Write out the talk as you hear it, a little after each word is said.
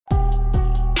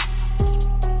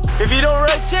If you don't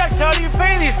write checks, how do you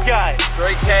pay these guys?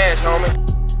 Straight cash, homie.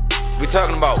 We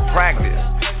talking about practice.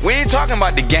 We ain't talking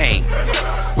about the game.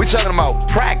 We talking about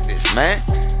practice, man.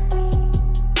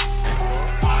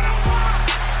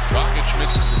 Dragic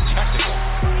misses the technical.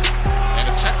 And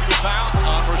a technical foul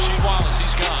on Rasheed Wallace.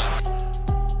 He's gone.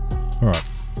 All right.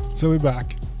 So we're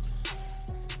back.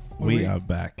 We are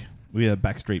back. We are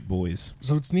Backstreet Boys.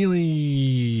 So it's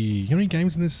nearly... How many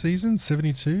games in this season?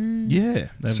 72? Yeah.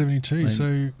 72.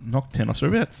 So... Knocked 10 off. So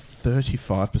we're about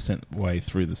 35% way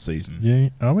through the season. Yeah.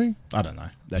 Are we? I don't know.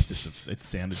 That's just... It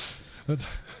sounded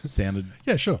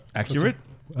Yeah, sure. accurate.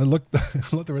 I look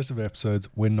like the rest of the episodes,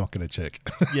 we're not going to check.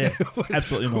 Yeah,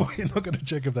 absolutely not. We're not going to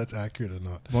check if that's accurate or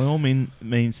not. By all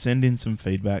means, send in some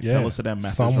feedback. Yeah. Tell us that our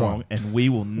math is wrong, and we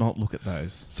will not look at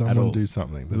those. Someone do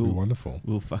something. That'd be wonderful.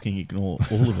 We'll fucking ignore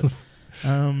all of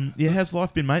it. How's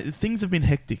life been, mate? Things have been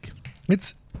hectic.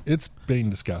 It's been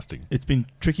disgusting. It's been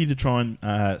tricky to try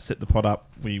and set the pod up.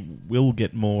 We will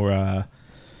get more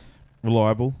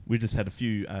reliable. We just had a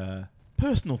few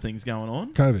personal things going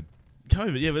on. COVID.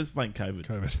 Yeah, we're playing COVID.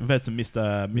 COVID. We've had some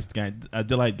missed games,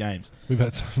 delayed games. We've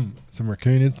had some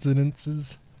raccoon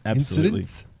incidences. Absolutely.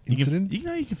 Incidents.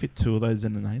 You can fit 2 of those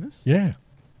in an anus. Yeah.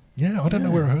 I don't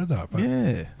know where I heard that. But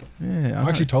Yeah. I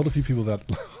actually told a few people that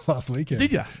last weekend.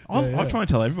 Did you? I try and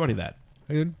tell everybody that.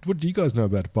 What do you guys know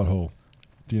about butthole?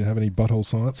 Do you have any butthole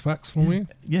science facts for me?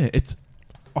 Yeah,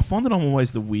 I find that I'm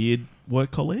always the weird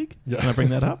work colleague when I bring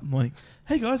that up. I'm like,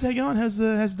 hey guys, how you going? How's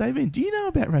the day been? Do you know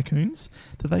about raccoons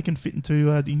that they can fit into?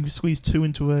 You can squeeze 2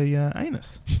 into a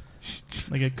anus.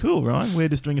 They go, cool, Ryan. We're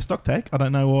just doing a stock take. I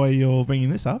don't know why you're bringing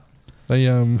this up. They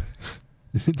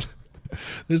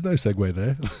There's no segue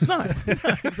there. No,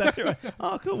 exactly right.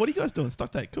 Oh, cool. What are you guys doing? Stock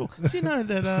take. Cool. Do you know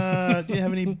that? Do you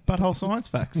have any butthole science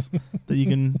facts that you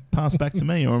can pass back to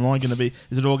me, or am I going to be?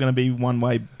 Is it all going to be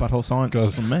one-way butthole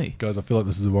science from me? Guys, I feel like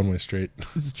this is a one-way street.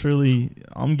 This is truly.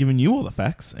 I'm giving you all the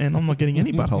facts, and I'm not getting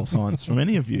any butthole science from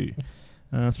any of you.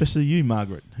 Especially you,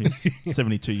 Margaret, who's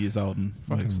 72 years old and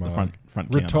folks the front counter.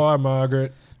 Retire,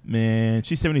 Margaret. Man,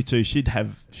 she's 72. She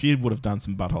would have done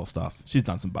some butthole stuff. She's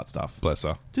done some butt stuff. Bless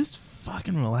her. Just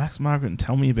fucking relax, Margaret, and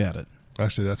tell me about it.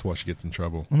 Actually, that's why she gets in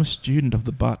trouble. I'm a student of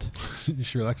the butt.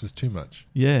 She relaxes too much.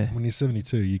 Yeah. When you're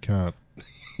 72, you can't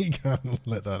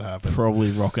let that happen. Probably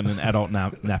rocking an adult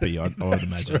nappy, I would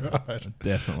imagine. Right.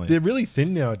 Definitely. They're really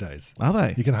thin nowadays. Are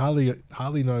they? You can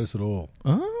hardly notice at all.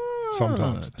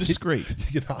 Sometimes. Discreet.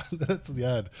 That's the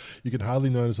ad. You can hardly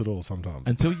notice at all sometimes.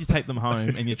 Until you take them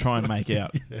home and you try and make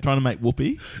out. Trying to make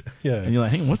whoopee. Yeah. And you're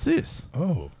like, hang on, what's this?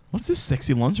 Oh. What's this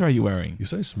sexy lingerie you're wearing? You're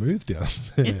so smooth down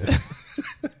there.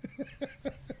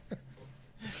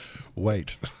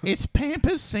 Wait. It's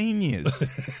Pampers Seniors.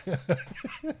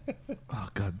 Oh,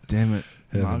 God damn it.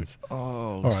 Heavens. Oh,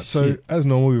 all right, shit. so as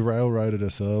normal, we railroaded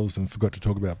ourselves and forgot to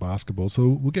talk about basketball, so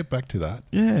we'll get back to that.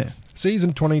 Yeah.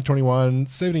 Season 2021,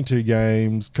 72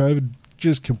 games. COVID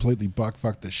just completely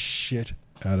buck-fucked the shit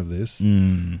out of this.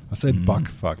 I said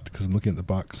buck-fucked because I'm looking at the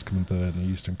Bucks coming third in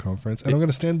the Eastern Conference, and I'm going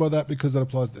to stand by that because that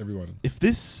applies to everyone. If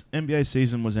this NBA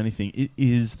season was anything, it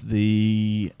is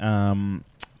the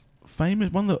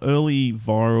famous, one of the early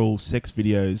viral sex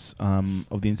videos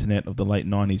of the internet of the late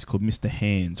 90s called Mr.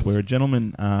 Hands, where a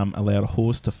gentleman allowed a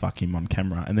horse to fuck him on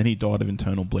camera, and then he died of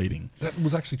internal bleeding. That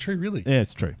was actually true, really? Yeah,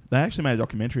 it's true. They actually made a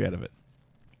documentary out of it.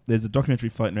 There's a documentary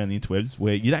floating around the interwebs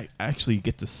where you don't actually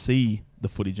get to see the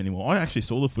footage anymore. I actually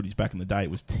saw the footage back in the day. It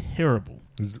was terrible.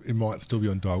 It might still be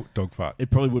on dog fart.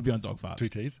 It probably would be on dog fart. 2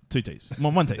 T's? 2 T's.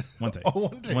 One T. One T. Oh,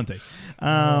 1 T. 1 T.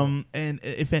 And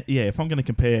if I'm going to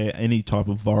compare any type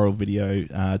of viral video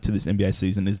to this NBA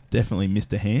season, is definitely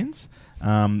Mr. Hands.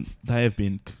 They have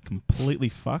been completely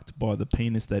fucked by the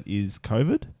penis that is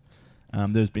COVID.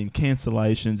 There's been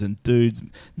cancellations and dudes.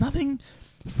 Nothing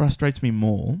frustrates me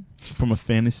more from a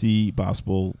fantasy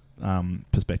basketball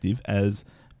perspective as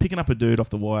picking up a dude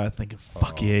off the wire thinking,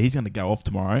 fuck yeah, he's going to go off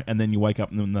tomorrow. And then you wake up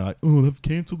and they're like, oh, they've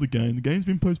cancelled the game. The game's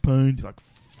been postponed. You're like,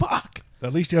 fuck.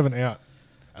 At least you have an out.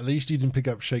 At least you didn't pick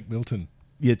up Shake Milton.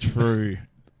 Yeah, true.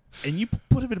 And you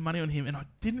put a bit of money on him, and I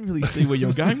didn't really see where you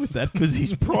were going with that because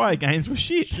his prior games were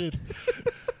shit.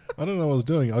 I don't know what I was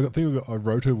doing. I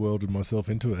roto-worlded myself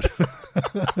into it.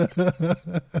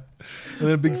 And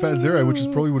then Big Fat Zero, which is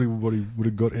probably what he would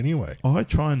have got anyway. I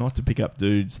try not to pick up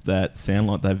dudes that sound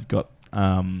like they've got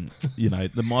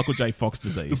the Michael J. Fox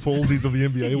disease. The palsies of the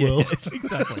NBA yeah, world.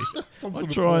 Exactly. I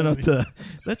try not to.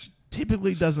 That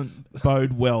typically doesn't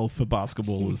bode well for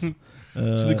basketballers.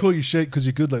 So they call you Shake because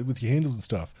you're good with your handles and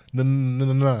stuff. No.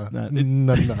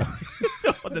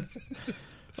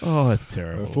 Oh, that's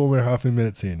terrible. 4.5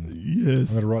 minutes in. Yes.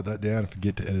 I'm going to write that down and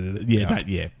forget to edit it.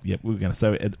 Yeah, we're going to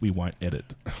say we won't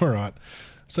edit. All right.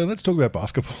 So let's talk about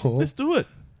basketball. Let's do it.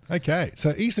 Okay.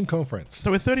 So Eastern Conference.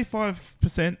 So we're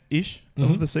 35%-ish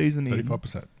of the season in.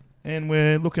 35%. And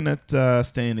we're looking at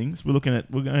standings. We're going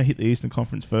to hit the Eastern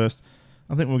Conference first.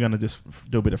 I think we're going to just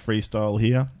do a bit of freestyle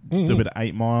here. Do a bit of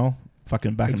 8 Mile,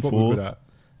 fucking back That's and what we're forth. good at.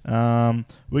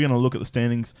 We're going to look at the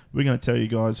standings. We're going to tell you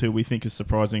guys who we think is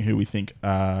surprising, who we think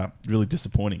are really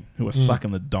disappointing, who are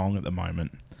sucking the dong at the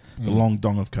moment, the long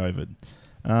dong of COVID.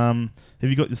 Have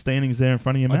you got the standings there in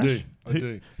front of you, Mash? I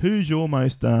do. Who's your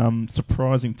most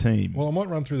surprising team? Well, I might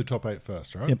run through the top 8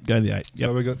 first, right? Yep, go the 8. Yep.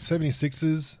 So we got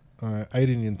 76ers,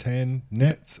 18-10,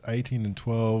 Nets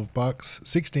 18-12, Bucks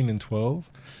 16-12,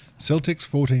 Celtics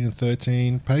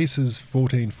 14-13, Pacers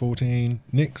 14-14,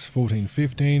 Knicks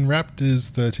 14-15,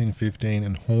 Raptors 13-15,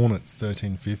 and Hornets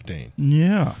 13-15.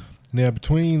 Yeah. Now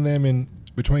between 8th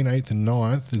and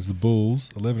 9th is the Bulls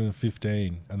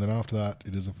 11-15, and then after that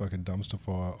it is a fucking dumpster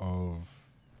fire of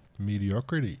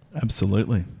mediocrity.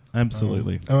 Absolutely.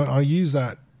 I use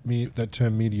that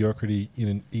term mediocrity in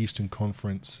an Eastern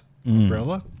Conference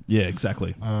umbrella. Yeah,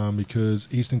 exactly. Because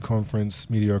Eastern Conference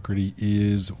mediocrity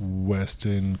is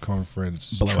Western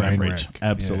Conference Below train average. wreck.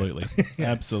 Absolutely.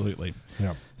 Absolutely.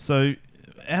 Yeah. So,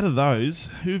 out of those,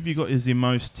 who have you got as your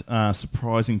most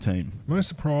surprising team? Most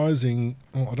surprising.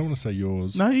 I don't want to say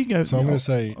yours. No, you go. So I'm going to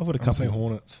say. I've got a I'm couple. gonna say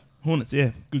Hornets. Hornets, yeah.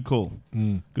 Good call.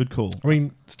 Good call. I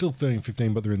mean, still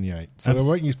 13-15, but they're in the 8. So I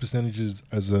won't use percentages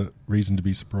as a reason to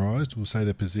be surprised. We'll say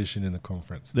their position in the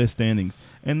conference. Their standings.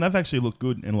 And they've actually looked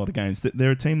good in a lot of games.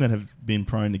 They're a team that have been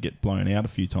prone to get blown out a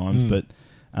few times, but...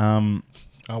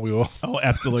 Are we all? Oh,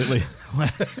 absolutely.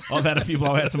 I've had a few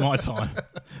blowouts in my time.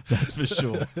 That's for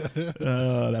sure.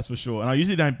 That's for sure. And I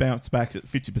usually don't bounce back at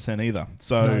 50% either.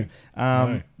 So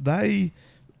No. they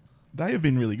have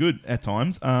been really good at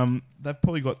times. They've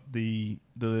probably got the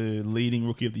leading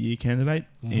Rookie of the Year candidate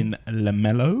in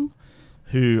LaMelo,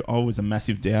 who I was a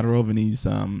massive doubter of, and he's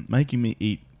making me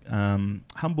eat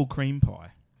humble cream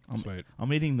pie. Sweet.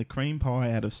 I'm eating the cream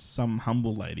pie out of some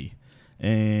humble lady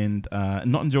and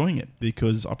not enjoying it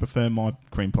because I prefer my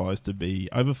cream pies to be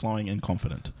overflowing and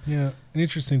confident. Yeah. An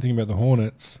interesting thing about the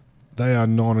Hornets, they are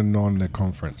 9-9 in their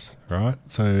conference, right?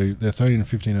 So they're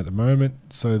 13-15 at the moment.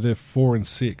 So they're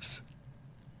 4-6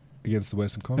 against the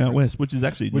Western Conference. Out west, which is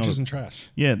actually isn't trash.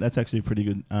 Yeah, that's actually a pretty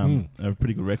good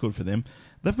record for them.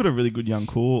 They've got a really good young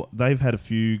core. They've had a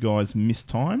few guys miss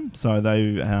time, so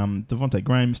they Devontae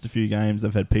Graham missed a few games.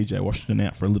 They've had PJ Washington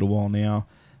out for a little while now.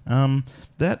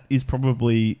 That is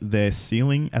probably their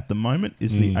ceiling at the moment.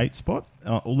 Is the 8 spot.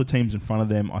 All the teams in front of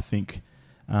them, I think,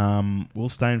 will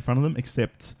stay in front of them,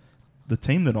 except the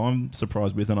team that I'm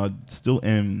surprised with, and I still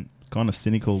am kind of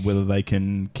cynical whether they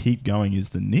can keep going, is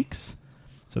the Knicks.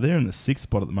 So they're in the 6th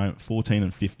spot at the moment,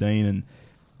 14-15, and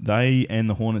they and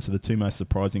the Hornets are the two most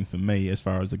surprising for me as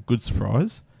far as a good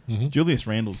surprise. Julius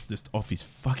Randle's just off his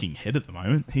fucking head at the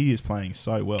moment. He is playing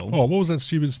so well. Oh, what was that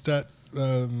stupid stat?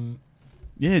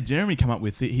 Yeah, Jeremy come up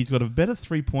with it. He's got a better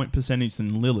 3-point percentage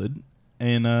than Lillard,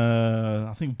 and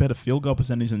I think better field goal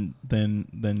percentage than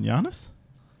Giannis.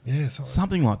 Yeah,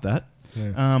 Something like that.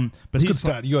 Yeah. But it's a good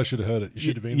stat. You guys should have heard it. You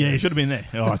should have been there. Yeah, you should have been there.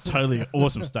 Oh, it's totally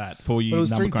awesome stat for you. But it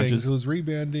was number 3 crunchers. things. It was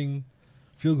rebounding,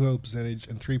 field goal percentage,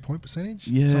 and 3-point percentage.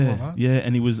 Yeah, something like that. yeah,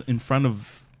 and he was in front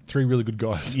of 3 really good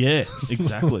guys. Yeah,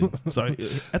 exactly. So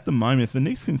at the moment, if the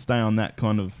Knicks can stay on that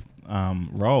kind of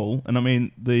role, and I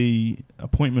mean the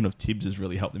appointment of Tibbs has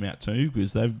really helped them out too,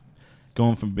 because they've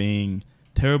gone from being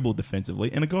terrible defensively,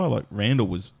 and a guy like Randle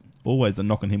was always a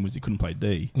knock on him was he couldn't play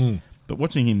D. But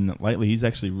watching him lately, he's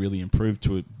actually really improved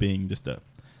to it being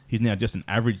he's now just an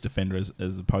average defender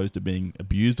as opposed to being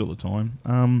abused all the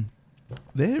time.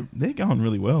 They're going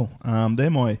really well.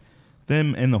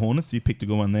 Them and the Hornets, you picked a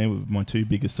good one there with my 2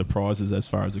 biggest surprises as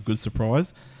far as a good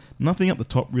surprise. Nothing up the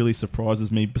top really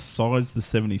surprises me besides the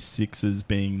 76ers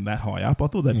being that high up. I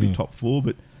thought they'd be top 4,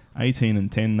 but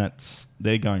 18-10,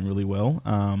 they're going really well.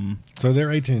 So they're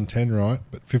 18-10, right?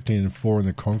 But 15-4 in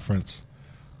the conference.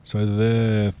 So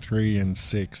they're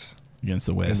 3-6 against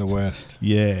the West. In the West.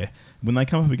 Yeah. When they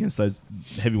come up against those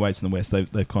heavyweights in the West,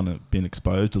 they've kind of been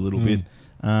exposed a little bit.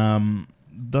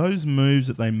 Those moves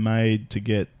that they made to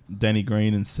get Danny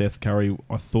Green and Seth Curry,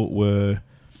 I thought were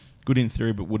good in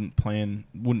theory, but wouldn't play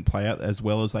out as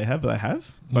well as they have. But they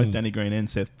have. Both Danny Green and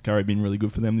Seth Curry have been really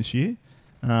good for them this year.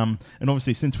 And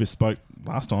obviously, since we spoke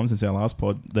last time, since our last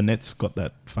pod, the Nets got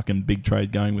that fucking big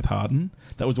trade going with Harden.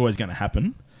 That was always going to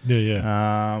happen.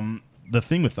 Yeah. The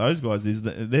thing with those guys is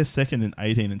that they're second in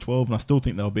 18-12, and I still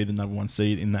think they'll be the number 1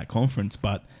 seed in that conference,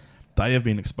 but they have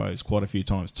been exposed quite a few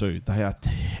times too. They are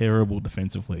terrible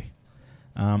defensively.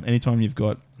 Anytime you've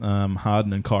got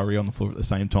Harden and Kyrie on the floor at the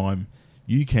same time,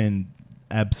 you can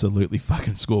absolutely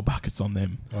fucking score buckets on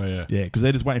them. Oh, yeah. Yeah, because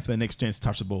they're just waiting for their next chance to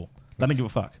touch the ball. They don't give a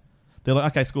fuck. They're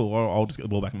like, okay, score, or I'll just get the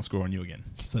ball back and I'll score on you again.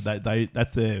 So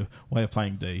that's their way of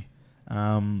playing D.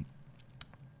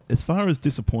 As far as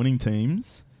disappointing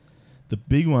teams, the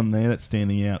big one there that's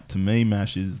standing out to me,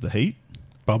 Mash, is the Heat.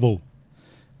 Bubble.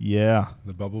 Yeah.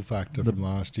 The bubble factor from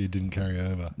last year didn't carry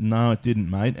over. No, it didn't,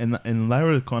 mate. And they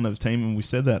were the kind of team, and we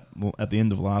said that at the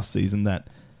end of last season, that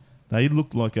they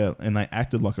looked like and they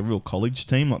acted like a real college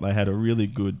team. Like they had a really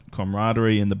good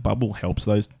camaraderie, and the bubble helps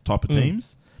those type of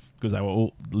teams because they were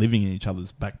all living in each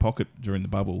other's back pocket during the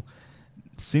bubble.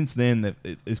 Since then,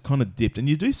 it's kind of dipped, and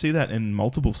you do see that in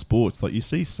multiple sports. Like you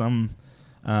see some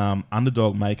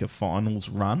underdog make a finals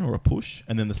run or a push,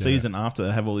 and then the season after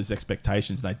they have all these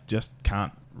expectations, they just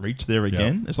can't reach there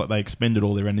again. Yep. It's like they expended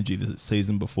all their energy the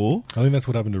season before. I think that's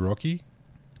what happened to Rocky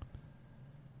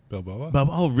Balboa.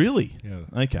 Oh, really?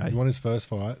 Yeah. Okay. He won his first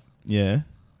fight. Yeah.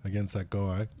 Against that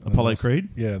guy. Apollo Creed?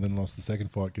 Yeah, then lost the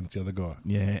second fight against the other guy.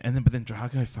 Yeah, but then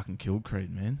Drago fucking killed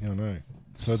Creed, man. Yeah, I know.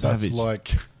 So Savage. That's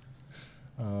like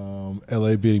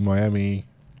LA beating Miami,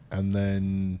 and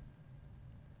then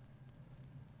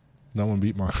no one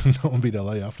beat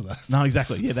LA after that. No,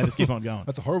 exactly. Yeah, they just keep on going.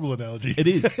 That's a horrible analogy. It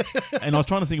is. And I was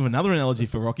trying to think of another analogy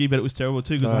for Rocky, but it was terrible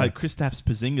too because I had Kristaps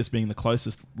Porzingis being the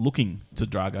closest looking to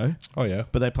Drago. Oh, yeah.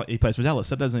 But he plays for Dallas,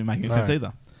 so it doesn't even make any sense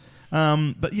either.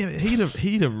 But yeah,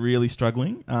 Heat are really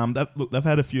struggling. They've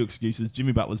had a few excuses.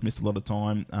 Jimmy Butler's missed a lot of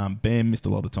time. Bam missed a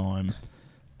lot of time.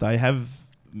 They have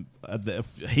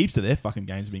heaps of their fucking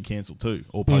games have been cancelled too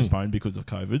or postponed because of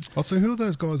COVID. Oh, so who are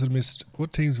those guys that missed?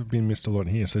 What teams have been missed a lot in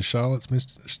here? So Charlotte's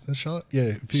missed. Charlotte, yeah,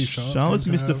 a few. Charlotte's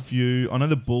missed a few. I know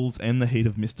the Bulls and the Heat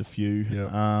have missed a few. Yep.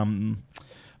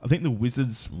 I think the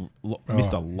Wizards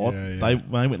missed a lot. Yeah. They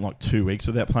went like 2 weeks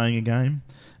without playing a game.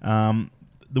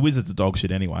 The Wizards are dog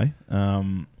shit anyway.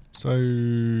 So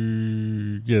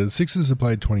yeah, the Sixers have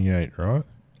played 28, right?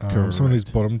 Some of these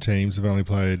bottom teams have only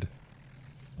played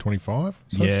 25,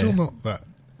 so it's still not that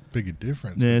big a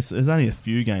difference. Yeah, there's only a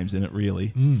few games in it,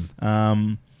 really.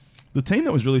 The team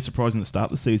that was really surprising at the start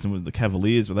of the season was the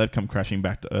Cavaliers, where they've come crashing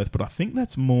back to earth, but I think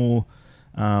that's more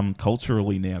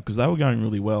culturally now, because they were going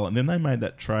really well, and then they made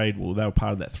that trade. Well, they were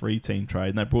part of that 3-team trade,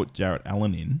 and they brought Jarrett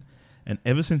Allen in, and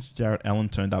ever since Jarrett Allen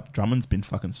turned up, Drummond's been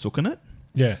fucking sooking it.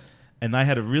 Yeah. And they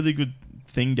had a really good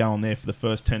thing going there for the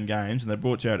first 10 games, and they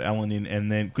brought Jarrett Allen in, and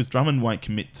then because Drummond won't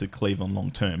commit to Cleveland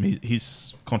long term,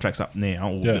 his contract's up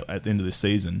now or at the end of this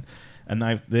season, and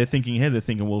they're thinking ahead. They're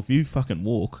thinking, well, if you fucking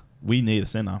walk, we need a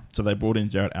center. So they brought in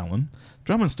Jarrett Allen.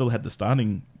 Drummond still had the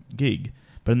starting gig,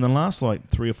 but in the last like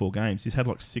 3 or 4 games, he's had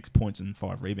like 6 points and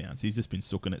 5 rebounds. He's just been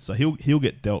sooking it, so he'll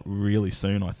get dealt really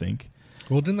soon, I think.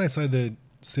 Well, didn't they say they're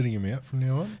sitting him out from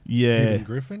now on? Yeah, even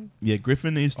Griffin. Yeah,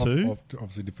 Griffin is too.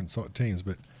 Obviously, different teams,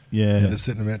 but. Yeah, they're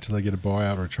sitting them out till they get a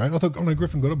buyout or a trade. I thought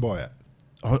Griffin got a buyout.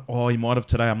 Oh, he might have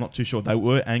today. I'm not too sure. They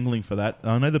were angling for that.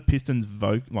 I know the Pistons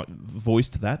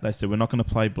voiced that. They said we're not going to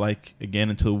play Blake again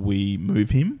until we move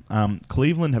him.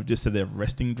 Cleveland have just said they're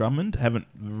resting Drummond. Haven't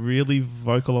really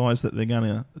vocalised that they're going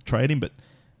to trade him, but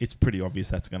it's pretty obvious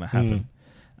that's going to happen.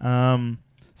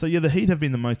 So yeah, the Heat have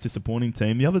been the most disappointing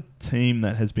team. The other team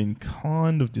that has been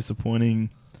kind of disappointing,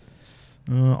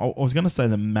 I was going to say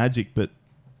the Magic, but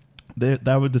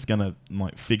they were just going to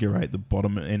like figure eight the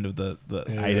bottom end of the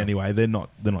 8 anyway. They're not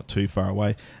too far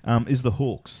away. Is the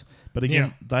Hawks, but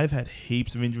again they've had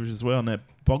heaps of injuries as well. Now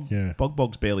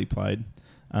Bog's barely played,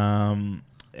 and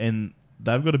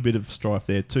they've got a bit of strife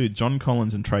there too. John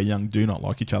Collins and Trae Young do not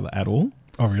like each other at all.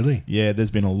 Oh really? Yeah,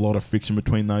 there's been a lot of friction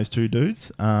between those two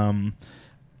dudes.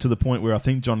 To the point where I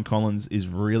think John Collins is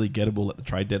really gettable at the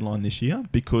trade deadline this year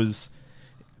because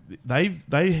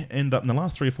they end up in the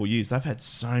last 3 or 4 years they've had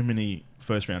so many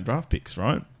first round draft picks,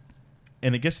 right?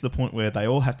 And it gets to the point where they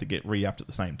all have to get re-upped at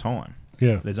the same time.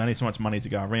 Yeah, there's only so much money to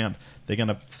go around. They're going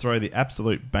to throw the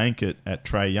absolute bank at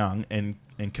Trae Young, and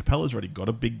Capella's already got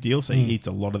a big deal, so he eats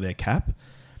a lot of their cap.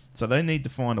 So they need to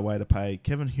find a way to pay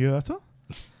Kevin Huerter,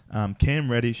 Cam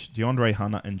Reddish, DeAndre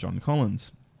Hunter, and John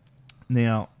Collins.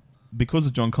 Now, because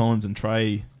of John Collins and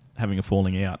Trae having a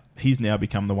falling out, he's now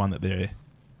become the one that they're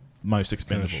most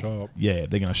expendable. Yeah,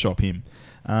 they're going to shop him.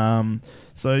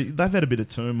 So they've had a bit of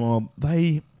turmoil.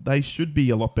 They should be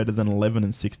a lot better than 11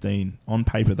 and 16 on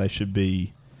paper. They should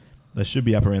be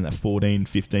up around that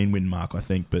 14-15 win mark, I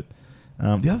think. But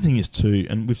the other thing is too,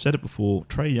 and we've said it before,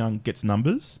 Trae Young gets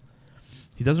numbers.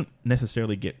 He doesn't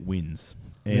necessarily get wins,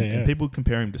 and people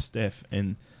compare him to Steph,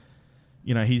 and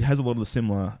you know, he has a lot of the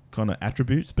similar kind of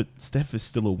attributes, but Steph is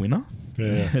still a winner.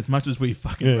 Yeah. As much as we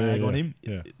fucking rag on him,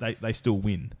 they still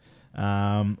win.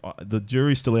 The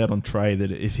jury's still out on Trae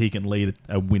that if he can lead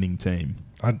a winning team.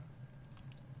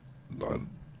 I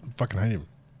fucking hate him.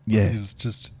 Yeah. It's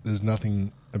just, there's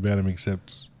nothing about him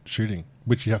except shooting,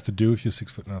 which you have to do if you're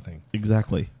 6'0".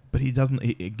 Exactly. But he doesn't.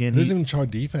 He doesn't even try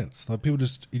defense. Like he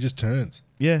just turns.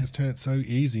 Yeah. Just turns so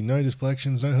easy. No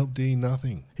deflections, no help D,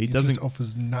 nothing. He just doesn't-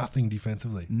 offers nothing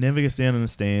defensively. never gets down in a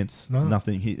stance. No.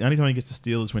 Nothing. The only time he gets to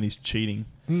steal is when he's cheating,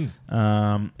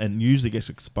 and usually gets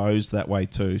exposed that way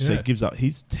too. So Yeah. he gives up.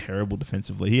 He's terrible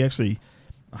defensively. He actually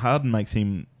Harden makes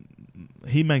him.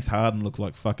 He makes Harden look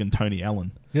like fucking Tony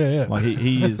Allen. Yeah. Like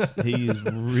he is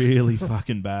really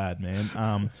fucking bad,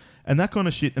 man. And that kind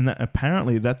of shit. And that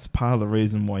apparently that's part of the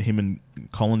reason why him and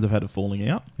Collins have had a falling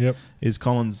out. Yep. Is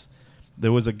Collins.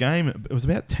 There was a game. It was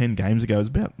about 10 games ago. It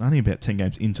was only about 10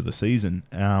 games into the season,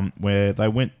 where they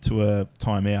went to a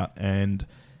timeout and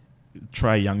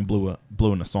Trae Young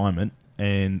blew an assignment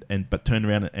but turned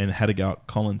around and had to go at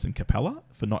Collins and Capella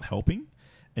for not helping.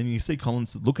 And you see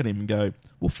Collins look at him and go,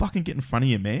 "Well, fucking get in front of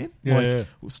you, man.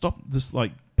 Stop just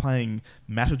like playing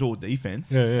matador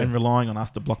defense and relying on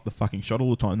us to block the fucking shot all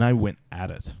the time." And they went at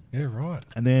it. Yeah, right.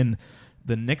 And then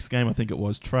the next game, I think it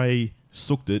was, Trae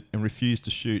sooked it and refused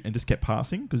to shoot and just kept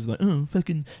passing because he's like, "Oh,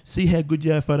 fucking see how good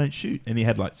you are if I don't shoot." And he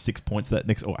had like 6 points or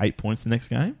 8 points the next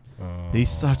game. Oh. He's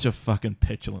such a fucking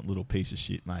petulant little piece of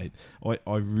shit, mate.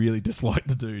 I really dislike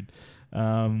the dude.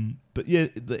 But yeah,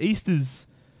 the East is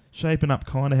shaping up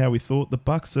kind of how we thought. The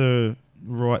Bucks are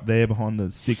right there behind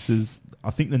the Sixers. I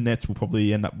think the Nets will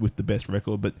probably end up with the best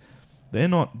record, but they're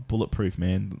not bulletproof,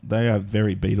 man. They are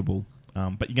very beatable.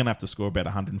 But you're going to have to score about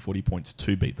 140 points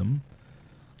to beat them.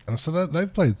 And so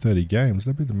they've played 30 games.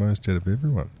 They'd be the most out of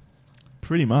everyone.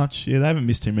 Pretty much. Yeah, they haven't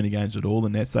missed too many games at all, the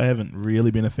Nets. They haven't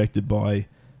really been affected by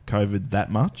COVID that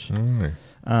much.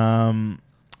 Oh.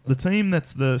 The team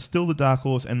that's still the dark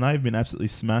horse, and they've been absolutely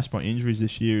smashed by injuries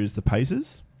this year, is the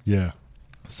Pacers. Yeah.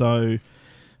 So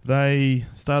they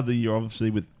started the year obviously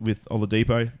with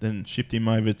Oladipo, then shipped him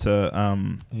over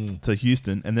to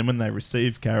Houston, and then when they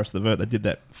received Karis LeVert, they did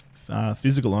that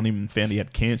physical on him and found he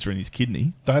had cancer in his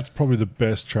kidney. That's probably the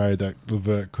best trade that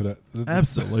LeVert could have.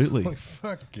 Absolutely. Like,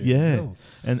 fucking Yeah, hell.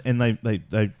 and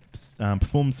they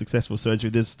performed successful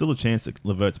surgery. There's still a chance that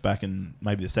LeVert's back in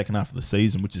maybe the second half of the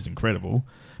season, which is incredible.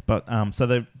 But so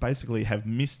they basically have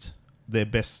missed their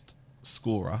best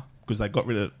scorer because they got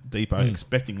rid of Depot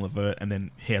expecting LeVert, and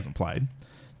then he hasn't played.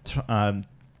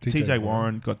 TJ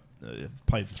Warren got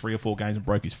played 3 or 4 games and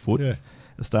broke his foot at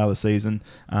the start of the season.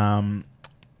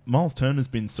 Miles Turner's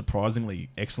been surprisingly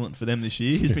excellent for them this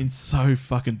year. He's been so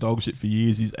fucking dog shit for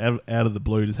years. He's out of the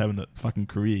blue, just having a fucking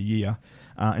career year.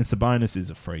 And Sabonis is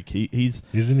a freak.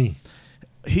 Isn't he?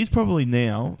 He's probably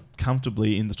now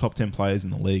comfortably in the top 10 players in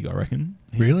the league, I reckon.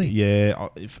 Really? Yeah.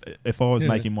 If I was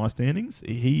making my standings,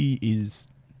 he is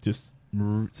just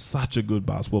such a good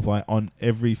basketball player on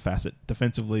every facet.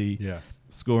 Defensively,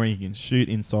 scoring, he can shoot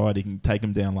inside, he can take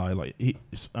him down low. Like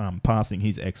passing,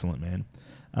 he's excellent,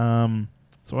 man.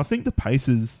 So I think the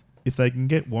Pacers, if they can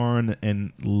get Warren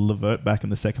and LeVert back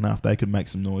in the second half, they could make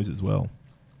some noise as well.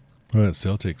 What about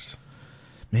Celtics?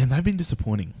 Man, they've been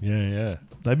disappointing. Yeah.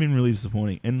 They've been really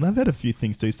disappointing. And they've had a few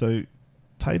things too. So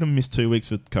Tatum missed 2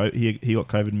 weeks with COVID. He got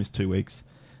COVID and missed 2 weeks.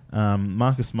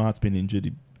 Marcus Smart's been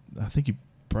injured. I think he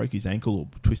broke his ankle or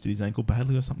twisted his ankle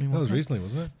badly or something like that. That was recently,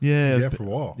 wasn't it? Yeah. He's out for a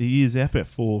while. He is out about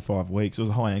 4 or 5 weeks. It was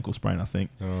a high ankle sprain, I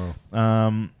think.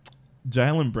 Oh.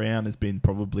 Jaylen Brown has been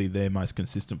probably their most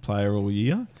consistent player all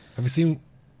year. Have you seen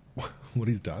what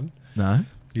he's done? No.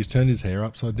 He's turned his hair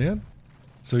upside down.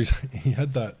 So he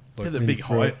had that The big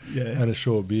height, and a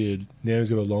short beard. Now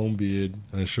he's got a long beard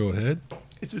and a short head.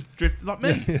 It's just drifted like me.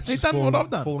 It's He's just done what falling- I've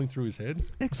done. It's falling through his head.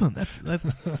 Excellent. That's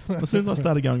as soon as I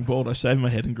started going bald, I shaved my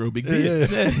head and grew a big beard.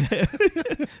 Yeah.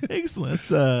 Excellent.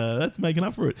 That's making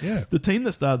up for it. Yeah. The team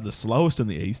that started the slowest in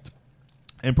the East,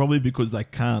 and probably because they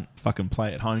can't fucking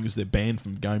play at home because they're banned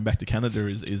from going back to Canada,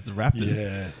 is the Raptors.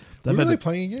 Yeah. They've Where are had they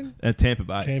playing again? Tampa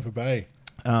Bay. Tampa Bay.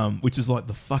 Which is like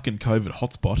the fucking COVID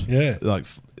hotspot. Yeah. Like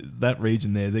that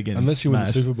region there, they're getting Unless you win the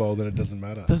smashed. Super Bowl, then it doesn't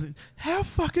matter. How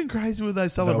fucking crazy were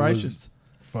those That celebrations? was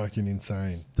fucking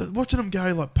insane. So watching them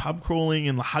go like pub crawling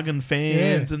and hugging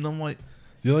fans, and I'm like,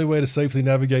 The only way to safely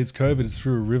navigate COVID is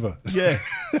through a river. yeah.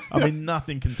 I mean,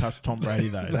 nothing can touch Tom Brady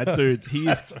though. That dude, he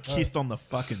is kissed on the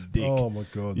fucking dick. Oh my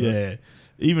God. Yeah.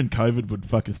 Even COVID would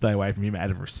fucking stay away from him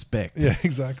out of respect. Yeah,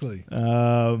 exactly.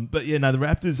 But yeah, no, the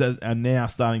Raptors are now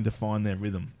starting to find their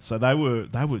rhythm. So they were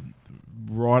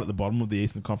right at the bottom of the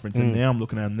Eastern Conference, and now I'm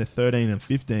looking at them. They're 13 and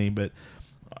 15. But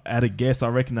at a guess, I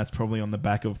reckon that's probably on the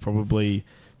back of probably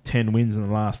 10 wins in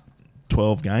the last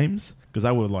 12 games, because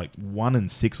they were like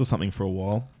 1-6 or something for a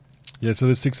while. Yeah, so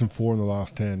they're 6-4 in the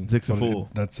last 10. 6-4.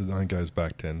 That's it only goes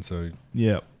back 10. So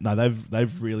Yeah, no,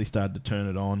 they've really started to turn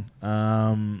it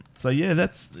on. So yeah,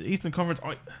 that's the Eastern Conference.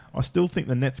 I still think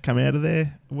the Nets come out of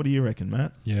there. What do you reckon,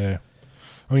 Matt? yeah,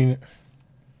 I mean,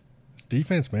 it's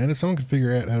defense, man. If someone could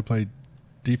figure out how to play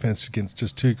defense against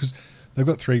just two, because they've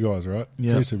got 3 guys, right?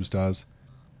 Yeah. 3 superstars.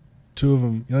 2 of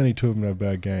them, you only need 2 of them to have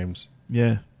bad games.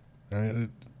 Yeah,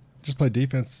 Just play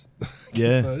defense against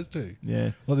Yeah. those 2.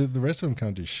 yeah. Well, the rest of them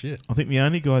can't do shit. I think the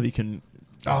only guy that you can.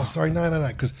 Oh, sorry, no,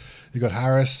 because you got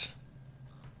Harris.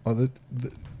 Oh,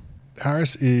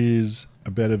 Harris is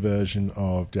a better version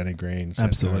of Danny Green. Seth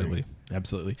Absolutely,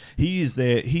 absolutely. He is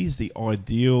there. He is the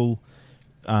ideal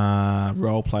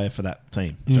role player for that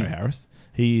team, Joe Harris.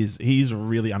 He's a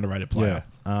really underrated player.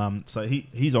 So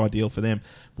he's ideal for them.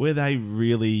 Where they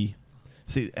really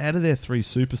see out of their 3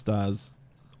 superstars,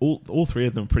 all 3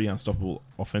 of them are pretty unstoppable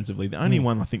offensively. The only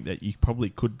one I think that you probably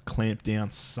could clamp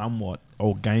down somewhat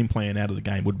or game plan out of the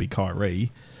game would be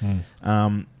Kyrie.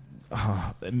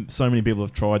 So many people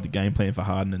have tried to game plan for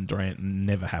Harden and Durant, and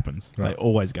never happens. Right. They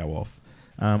always go off.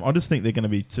 I just think they're going to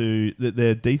be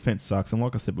their defense sucks, and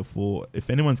like I said before,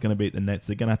 if anyone's going to beat the Nets,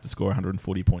 they're going to have to score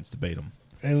 140 points to beat them.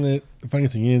 And the funny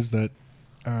thing is that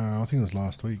I think it was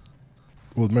last week,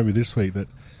 or maybe this week, that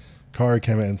Kyrie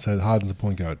came out and said Harden's a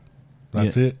point guard.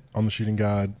 That's it. I'm the shooting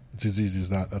guard. It's as easy as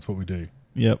that. That's what we do.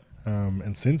 Yep,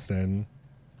 And since then,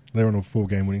 they're on a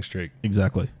 4-game winning streak.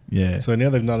 exactly. Yeah, So now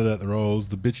they've nutted out the roles.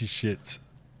 The bitchy shit's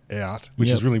out, which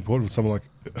Yep. is really important for someone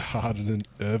like Harden and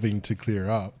Irving to clear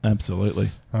up.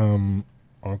 absolutely.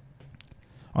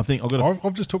 I think I've got.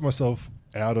 I've just took myself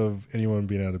out of anyone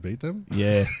being able to beat them.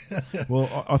 Yeah.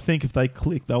 Well, I think if they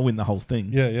click, they'll win the whole thing.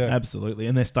 Yeah, yeah. Absolutely.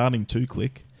 And they're starting to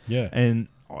click. Yeah. And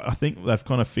I think they've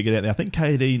kind of figured out. I think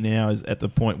KD now is at the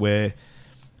point where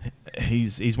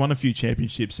he's won a few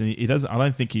championships, and he doesn't. I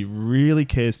don't think he really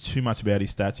cares too much about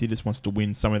his stats. He just wants to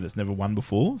win somewhere that's never won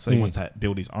before. So he wants to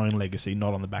build his own legacy,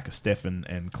 not on the back of Steph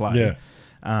and Clay. Yeah.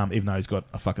 Even though he's got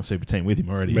a fucking super team with him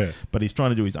already. Yeah. But he's trying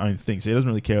to do his own thing, so he doesn't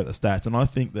really care about the stats. And I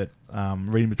think that,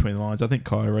 reading between the lines, I think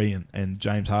Kyrie and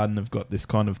James Harden have got this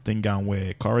kind of thing going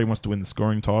where Kyrie wants to win the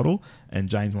scoring title and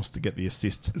James wants to get the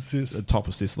the top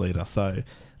assist leader. So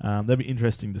that'd be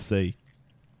interesting to see.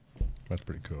 That's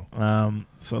pretty cool.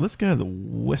 So let's go to the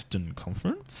Western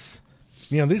Conference.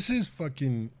 Now, this is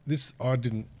fucking... I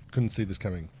couldn't see this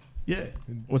coming. Yeah.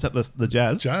 Was that the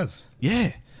Jazz? Jazz.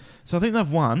 Yeah. So I think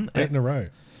they've won. 8 in a row.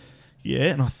 Yeah,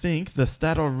 and I think the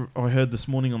stat I heard this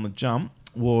morning on the jump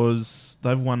was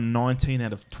they've won 19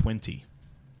 out of 20.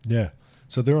 Yeah.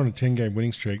 So they're on a 10-game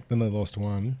winning streak. Then they lost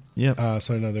 1. Yep.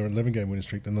 So no, they're on an 11-game winning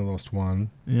streak. Then they lost 1.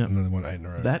 Yep. And then they won 8 in a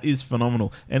row. That is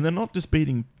phenomenal. And they're not just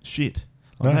beating shit.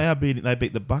 Like No. they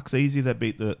beat the Bucks easy. They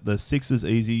beat the Sixers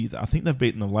easy. I think they've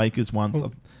beaten the Lakers once.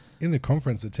 Well, in the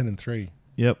conference, they're 10-3.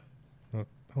 Yep. Oh,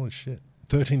 holy shit.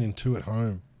 13-2 at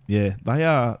home. Yeah, they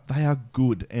are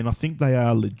good, and I think they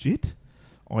are legit.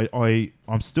 I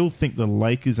still think the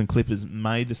Lakers and Clippers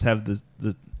may just have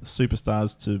the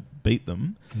superstars to beat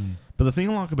them. But the thing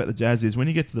I like about the Jazz is when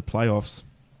you get to the playoffs,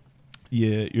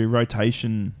 your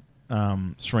rotation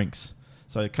shrinks.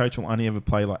 So the coach will only ever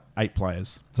play like 8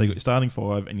 players. So you got your starting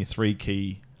 5 and your 3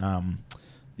 key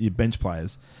your bench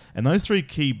players. And those 3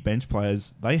 key bench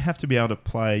players, they have to be able to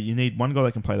play. You need one guy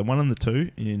that can play the 1 and the 2,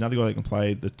 and you need another guy that can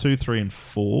play the 2, 3, and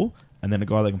 4, and then a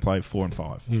guy that can play 4 and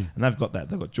 5. And they've got that.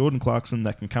 They've got Jordan Clarkson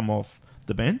that can come off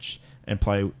the bench and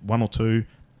play 1 or 2.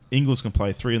 Ingles can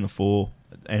play 3 and the 4,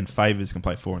 and Favors can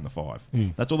play 4 and the 5.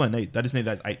 That's all they need. They just need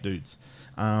those 8 dudes.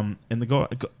 And the guy,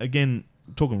 again,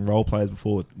 talking role players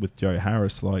before with Joe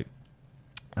Harris, like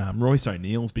Royce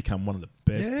O'Neal's become one of the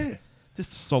best. Yeah.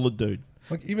 Just a solid dude.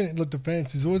 Like, even in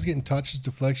defense, he's always getting touches,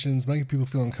 deflections, making people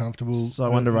feel uncomfortable.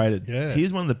 So underrated. Yeah.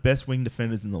 He's one of the best wing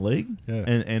defenders in the league. Yeah.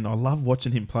 And I love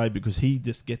watching him play because he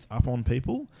just gets up on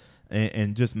people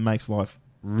and just makes life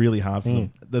really hard for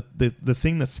them. The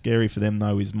thing that's scary for them,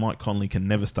 though, is Mike Conley can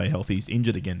never stay healthy. He's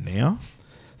injured again now.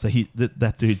 So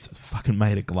that dude's fucking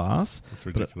made of glass. That's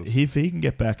ridiculous. But if he can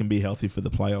get back and be healthy for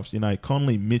the playoffs,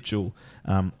 Conley, Mitchell,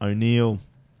 O'Neal,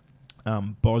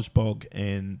 Bojbog,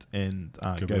 and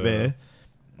Gobert,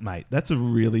 mate, that's a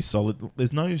really solid...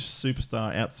 There's no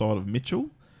superstar outside of Mitchell,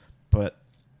 but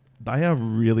they are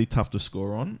really tough to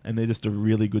score on, and they're just a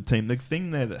really good team. The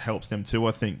thing there that helps them too,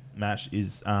 I think, Mash,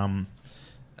 is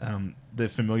they're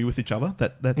familiar with each other.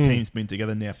 That team's been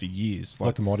together now for years.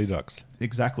 Like the Mighty Ducks.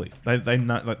 Exactly. They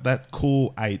know, like, that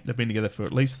core 8, they've been together for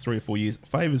at least 3 or 4 years.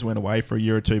 Favors went away for a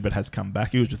year or 2, but has come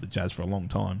back. He was with the Jazz for a long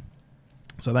time.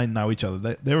 So they know each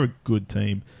other. They're a good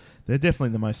team. They're definitely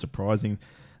the most surprising.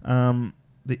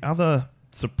 The other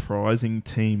surprising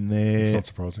team there... It's not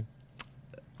surprising.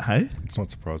 Hey, It's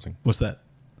not surprising what's that?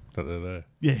 that they're there.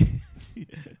 Yeah.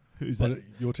 Who's that? But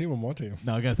your team or my team?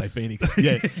 No, I'm going to say Phoenix.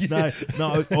 Yeah, no.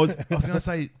 I was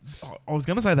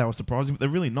going to say they were surprising, but they're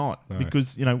really not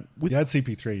because with You had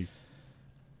CP3.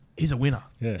 he's a winner.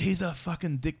 Yeah. He's a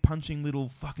fucking dick punching little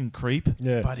fucking creep.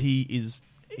 Yeah. But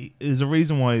there's a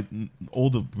reason why all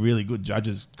the really good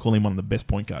judges call him one of the best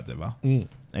point guards ever.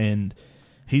 And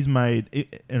he's made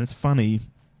it, and it's funny.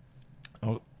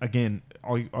 Again,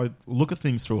 I look at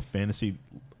things through a fantasy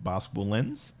basketball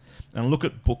lens, and I look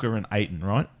at Booker and Ayton,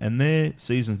 right? And their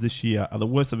seasons this year are the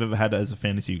worst I've ever had as a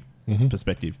fantasy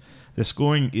perspective. Their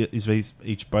scoring is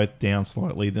each both down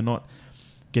slightly. They're not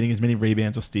getting as many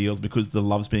rebounds or steals because the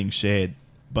love's being shared.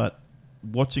 But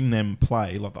watching them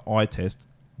play, like the eye test,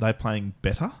 they're playing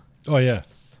better. Oh, yeah.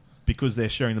 Because they're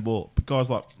sharing the ball. But guys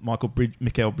like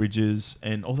Mikal Bridges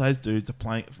and all those dudes are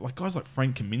playing, like guys like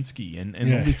Frank Kaminsky and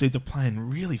all these dudes are playing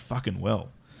really fucking well.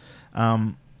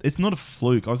 It's not a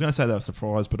fluke. I was going to say they were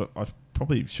surprised, but I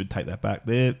probably should take that back.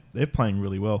 They're playing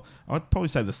really well. I'd probably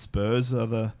say the Spurs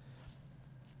are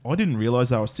I didn't realise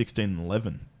they were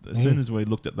 16-11. As soon as we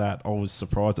looked at that, I was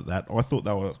surprised at that. I thought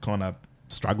they were kind of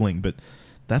struggling, but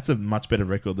that's a much better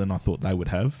record than I thought they would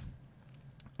have.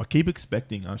 I keep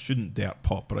expecting, I shouldn't doubt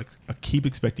Pop, but I keep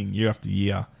expecting year after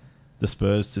year the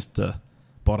Spurs just to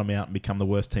bottom out and become the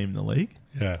worst team in the league.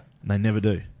 Yeah. And they never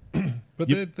do. But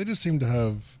they just seem to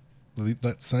have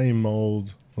that same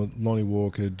mold. Lonnie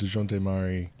Walker, DeJounte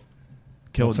Murray,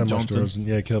 Kelvin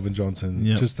Johnson. Kelvin Johnson.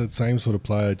 Yep. Just that same sort of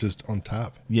player just on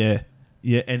tap. Yeah.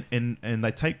 Yeah, and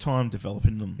they take time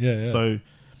developing them. Yeah. So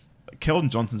Keldon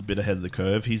Johnson's a bit ahead of the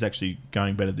curve. He's actually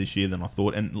going better this year than I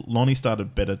thought. And Lonnie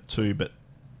started better too, but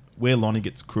where Lonnie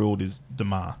gets cruelled is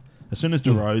DeMar. As soon as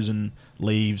DeRozan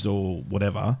leaves or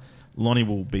whatever, Lonnie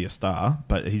will be a star,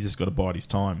 but he's just got to bide his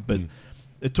time. But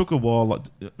it took a while.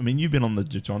 I mean, you've been on the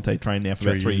DeJounte train now for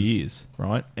about 3 years,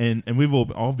 right? And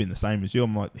I've been the same as you.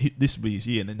 I'm like, this will be his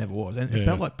year, and it never was. And it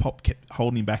felt like Pop kept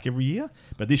holding him back every year,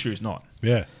 but this year is not.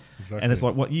 Yeah, exactly. And it's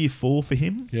like, what, year 4 for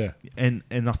him? Yeah. And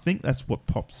I think that's what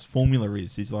Pop's formula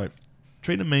is. He's like,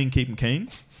 treat him mean, keep him keen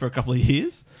for a couple of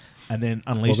years, and then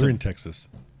unleash they're him. in Texas.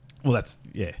 Well, that's,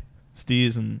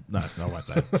 Steers and... No, I won't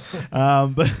say it.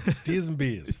 But Steers and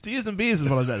beers. Steers and beers is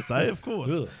what I was about to say, of course.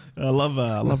 Ugh. I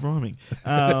love rhyming.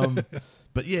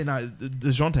 But yeah, no,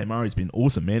 DeJounte Murray's been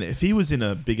awesome, man. If he was in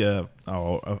a bigger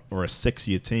or a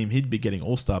sexier team, he'd be getting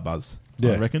all-star buzz,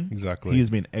 I reckon. Exactly. He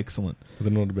has been excellent. But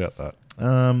they're not about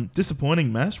that.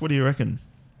 Disappointing, Mash. What do you reckon?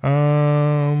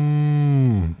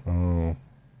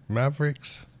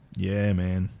 Mavericks. Yeah,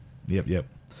 man. Yep.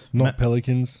 Not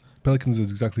Pelicans. Pelicans is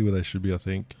exactly where they should be, I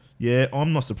think. Yeah,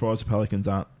 I'm not surprised the Pelicans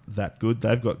aren't that good.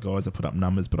 They've got guys that put up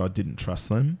numbers, but I didn't trust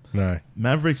them. No.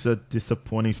 Mavericks are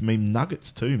disappointing for me.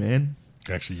 Nuggets too, man.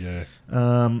 Actually, yeah.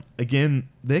 Again,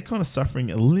 they're kind of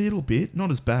suffering a little bit. Not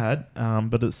as bad,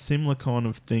 but it's similar kind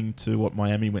of thing to what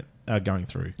Miami are going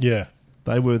through. Yeah.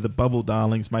 They were the bubble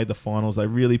darlings, made the finals. They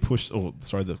really pushed,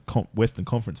 the Western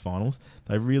Conference finals.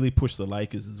 They really pushed the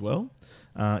Lakers as well.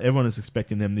 Everyone is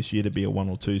expecting them this year to be a 1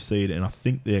 or 2 seed, and I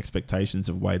think the expectations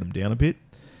have weighed them down a bit.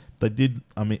 They did.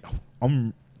 I mean,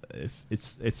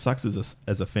 it sucks as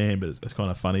a fan, but it's kind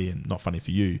of funny and not funny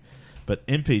for you. But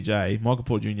MPJ, Michael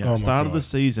Porter Jr., started the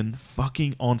season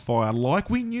fucking on fire, like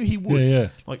we knew he would. Yeah.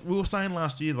 Like we were saying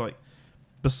last year, like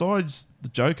besides the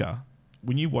Joker,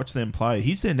 when you watch them play,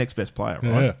 he's their next best player,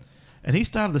 right? Yeah. And he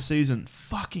started the season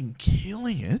fucking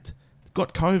killing it.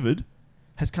 Got COVID,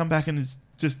 has come back and is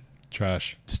just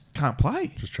Trash. just can't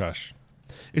play. Just trash.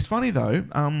 It's funny though.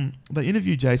 They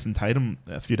interviewed Jason Tatum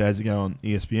a few days ago on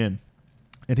ESPN,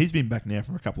 and he's been back now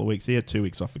for a couple of weeks. He had 2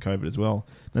 weeks off for COVID as well.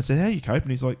 And they said, "How are you coping?"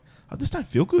 He's like, "I just don't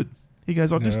feel good." He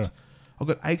goes, "I've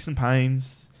got aches and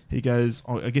pains." He goes,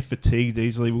 "I get fatigued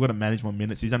easily. We've got to manage my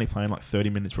minutes." He's only playing like 30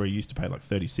 minutes where he used to play like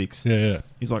 36. Yeah.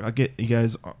 He's like, He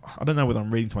goes, "I don't know whether I'm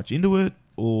reading too much into it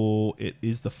or it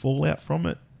is the fallout from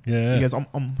it." Yeah. He goes,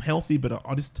 "I'm healthy, but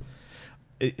I just."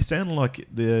 It sounded like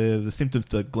the symptoms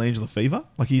to glandular fever.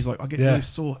 Like he's like, I get really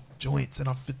sore joints and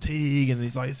I fatigue, and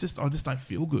he's like, I just don't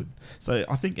feel good. So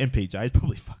I think MPJ is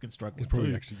probably fucking struggling. He's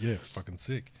probably too. fucking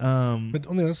sick. But But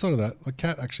on the other side of that, like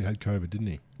Cat actually had COVID, didn't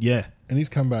he? Yeah, And he's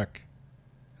come back.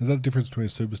 Is that the difference between a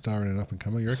superstar and an up and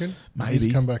comer, you reckon? Maybe.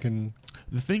 He's come back and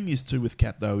the thing is too with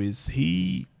Cat though is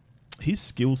his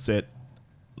skill set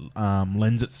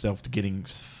lends itself to getting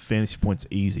fantasy points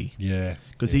easy. yeah.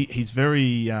 Because he's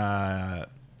very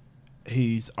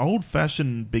he's old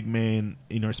fashioned big man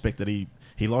in the respect that he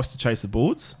likes to chase the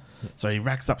boards. So he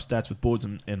racks up stats with boards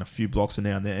and a few blocks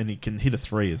now and then, and he can hit a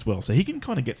 3 as well. So he can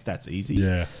kind of get stats easy.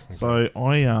 Yeah. So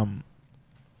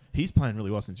he's playing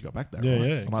really well since he got back there. Yeah, right?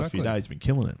 yeah, The last few exactly. days he's been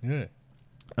killing it. Yeah.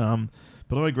 But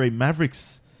I agree,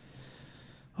 Mavericks.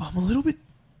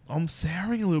 I'm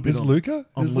souring a little bit. Is Luka?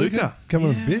 On Is Luka Luka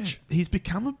coming a bitch? He's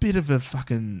become a bit of a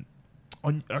fucking.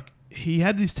 He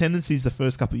had his tendencies the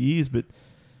first couple of years, but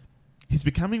he's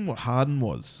becoming what Harden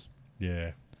was.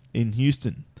 Yeah. In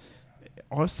Houston,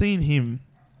 I've seen him,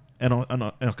 and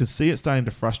I can see it starting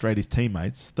to frustrate his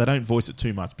teammates. They don't voice it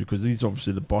too much because he's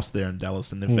obviously the boss there in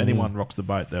Dallas, and if anyone rocks the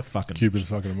boat, they're fucking Cuban's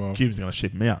fucking him off. Cuban's going to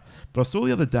ship him out. But I saw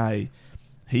the other day,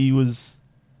 he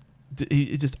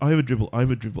just over dribble.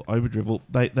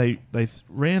 They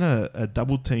ran a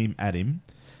double team at him,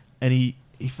 and he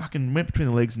fucking went between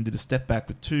the legs and did a step back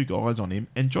with two guys on him,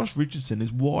 and Josh Richardson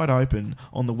is wide open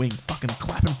on the wing, fucking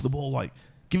clapping for the ball like,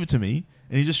 give it to me,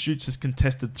 and he just shoots this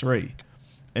contested three,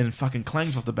 and fucking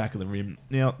clangs off the back of the rim.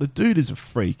 Now the dude is a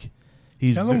freak.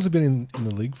 How long has he been in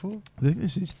the league for? I think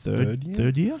this is his third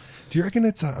year. Do you reckon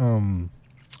it's a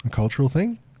cultural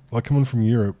thing? Like coming from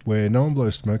Europe, where no one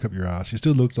blows smoke up your ass, you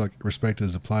still look like respected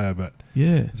as a player, but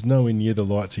it's nowhere near the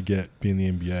lights you get being the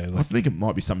NBA. Like, I think it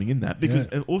might be something in that because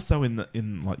also in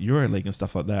like EuroLeague and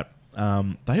stuff like that,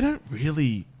 they don't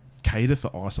really cater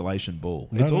for isolation ball.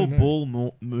 It's all ball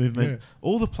movement. Yeah.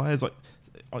 All the players, like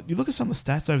you look at some of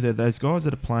the stats over there. Those guys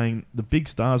that are playing, the big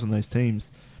stars on those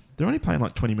teams, they're only playing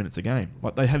like 20 minutes a game.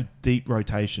 Like they have deep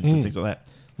rotations and things like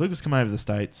that. Lucas come over to the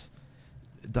States,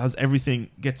 does everything,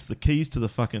 gets the keys to the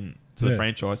the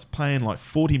franchise, playing like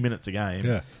 40 minutes a game,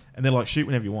 and they're like, shoot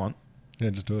whenever you want. Yeah,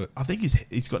 just do it. I think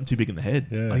he's gotten too big in the head.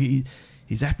 Yeah. Like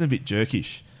he's acting a bit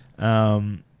jerkish.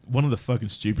 One of the fucking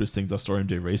stupidest things I saw him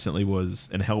do recently was,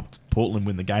 and helped Portland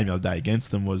win the game the other day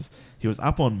against them, was he was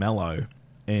up on Melo,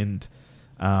 and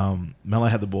Melo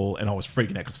had the ball, and I was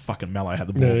freaking out because fucking Melo had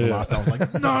the ball the last time. I was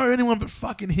like, no, anyone but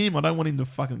fucking him. I don't want him to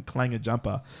fucking clang a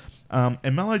jumper.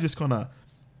 And Melo just kind of,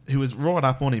 he was right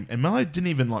up on him, and Melo didn't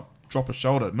even like drop a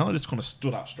shoulder. Melo just kind of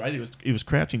stood up straight. He was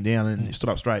crouching down and he stood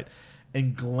up straight,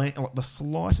 and like the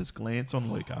slightest glance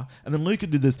on Luka, and then Luka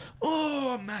did this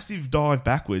massive dive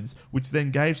backwards, which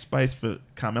then gave space for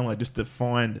Carmelo just to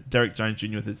find Derek Jones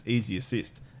Jr. with his easy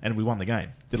assist, and we won the game.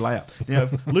 Did a layup. Now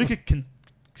if Luka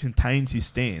contains his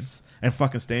stance and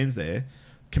fucking stands there,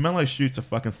 Carmelo shoots a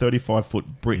fucking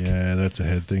 35-foot brick. Yeah, that's a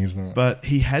head thing, isn't it? But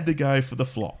he had to go for the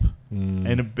flop,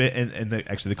 and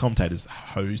actually the commentators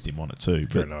hosed him on it too.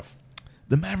 Fair enough.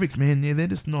 The Mavericks, man, they're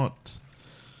just not.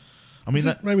 I mean,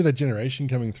 maybe that generation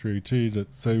coming through too.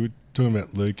 So we're talking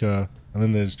about Luka, and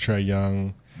then there's Trae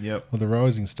Young. Yep. Or the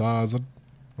rising stars. I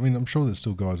mean, I'm sure there's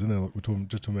still guys in there. Like we're talking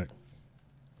about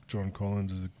John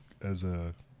Collins as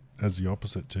the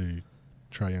opposite to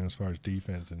Trae Young as far as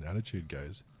defense and attitude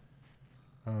goes.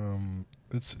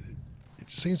 It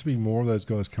seems to be more of those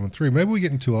guys coming through. Maybe we're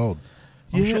getting too old.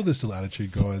 I'm sure there's still attitude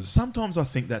guys. Sometimes I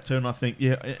think that too, and I think,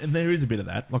 and there is a bit of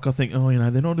that. Like I think,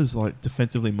 they're not as like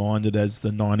defensively minded as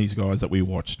the 90s guys that we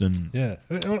watched. And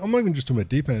I'm not even just talking about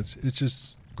defense. It's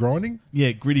just grinding.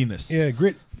 Yeah, grittiness. Yeah,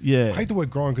 grit. Yeah. I hate the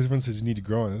word grind because everyone says you need to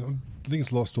grind. I think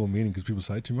it's lost all meaning because people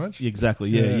say too much.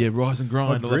 Exactly. Yeah. Rise and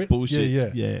grind. Like all that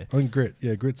bullshit. Yeah. I think grit.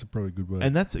 Yeah, grit's a probably a good word.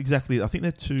 And that's exactly. I think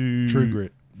they're too true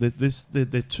grit. They're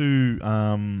too.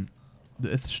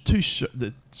 It's too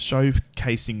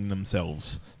showcasing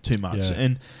themselves too much.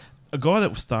 And a guy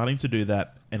that was starting to do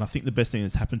that, and I think the best thing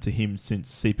that's happened to him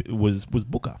since CP was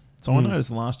Booker. So I noticed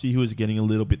last year he was getting a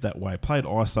little bit that way. Played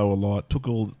ISO a lot, took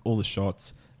all the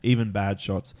shots, even bad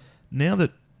shots. Now that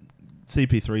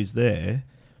CP3's there,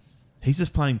 he's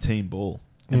just playing team ball,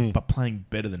 but playing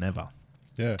better than ever.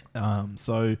 Yeah.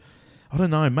 So I don't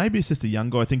know. Maybe it's just a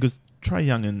young guy thing because Trae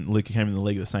Young and Luka came in the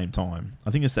league at the same time.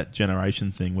 I think it's that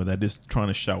generation thing where they're just trying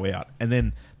to show out, and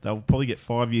then they'll probably get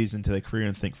 5 years into their career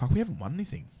and think, "Fuck, we haven't won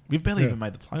anything. We've barely even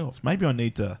made the playoffs. Maybe I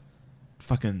need to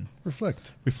fucking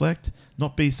reflect,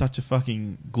 not be such a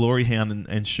fucking glory hound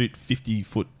and shoot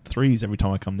 50-foot threes every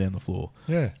time I come down the floor."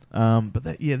 Yeah. But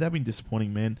that'd been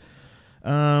disappointing, man.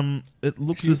 It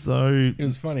looks as though it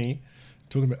was funny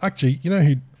talking about. Actually, you know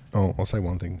who? Oh, I'll say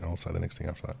one thing. I'll say the next thing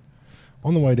after that.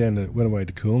 On the way down, went away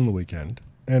to Coolum the weekend,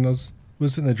 and I was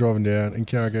sitting there driving down, and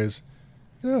Kara goes,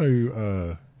 I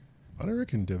don't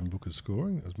reckon Devin Booker's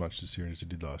scoring as much this year as he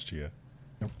did last year.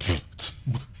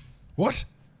 What?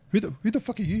 Who the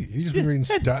fuck are you? You just been reading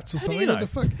stats or something? You know? What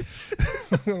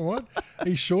the fuck? What? Are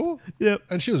you sure? Yep.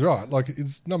 And she was right. Like,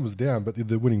 his numbers down, but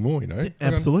they're winning more, you know?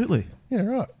 Absolutely. Yeah,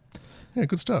 right. Yeah,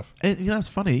 good stuff. And you know what's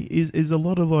funny is a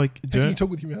lot of like. How can you talk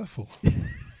with your mouth full?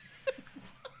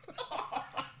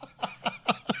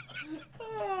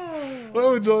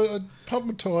 I'd pump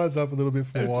my tyres up a little bit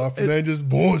for my wife, and then just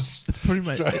boos. It's pretty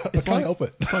much. I can't help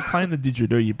it. It's like playing the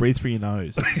didgeridoo. You breathe through your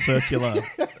nose.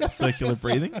 It's circular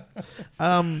breathing.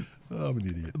 Oh, I'm an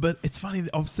idiot. But it's funny.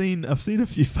 I've seen a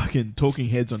few fucking talking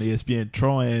heads on ESPN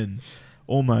try and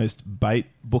almost bait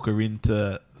Booker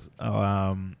into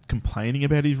complaining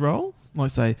about his role.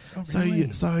 Like say,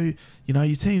 really?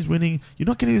 Your team's winning. You're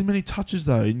not getting as many touches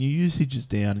though, and your usage is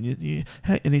down.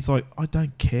 And he's like, I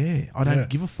don't care. I don't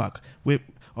give a fuck.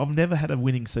 I've never had a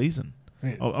winning season.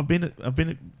 Yeah. I've been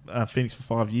at Phoenix for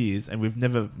 5 years, and we've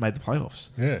never made the playoffs.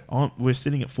 Yeah, we're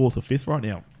sitting at 4th or 5th right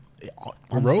now.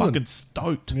 I'm fucking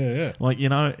stoked. Yeah. Like,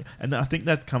 and I think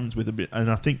that comes with a bit,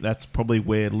 and I think that's probably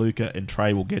where Luka and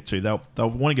Trey will get to. They'll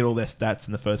want to get all their stats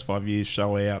in the first 5 years,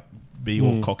 show out, be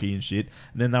all cocky and shit,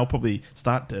 and then they'll probably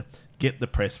start to get the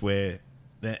press where,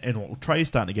 Trey's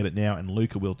starting to get it now, and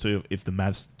Luka will too if the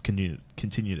Mavs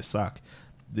continue to suck.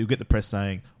 They'll get the press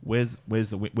saying, "Where's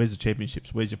the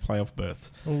championships? Where's your playoff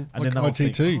berths?" Well, And like then they'll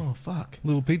ITT. think, "Oh fuck."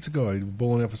 Little pizza guy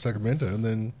balling out for Sacramento, and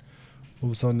then all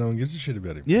of a sudden no one gives a shit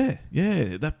about him. Yeah,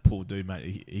 that poor dude,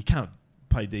 mate. He can't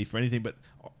play D for anything, but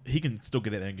he can still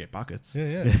get out there and get buckets.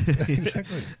 Yeah,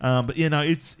 exactly. But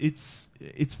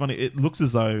it's funny. It looks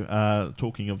as though,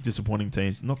 talking of disappointing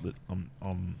teams, not that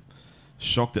I'm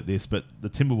shocked at this, but the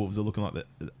Timberwolves are looking like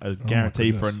a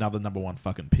guarantee for another number one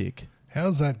fucking pick.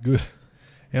 How's that good?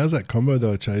 How's that combo they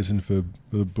were chasing for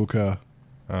the Booker,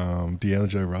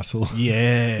 D'Angelo Russell?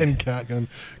 Yeah. And Cat going,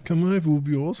 come over, we'll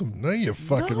be awesome. No, you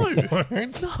fucking won't. No.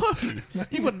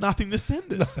 You've got nothing to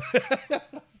send us.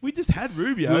 We just had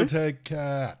Rubio. We'll take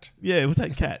Cat. Yeah, we'll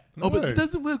take Cat. No. Oh, but it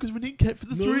doesn't work because we need Cat for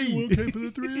the three. We'll take for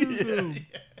the three of them.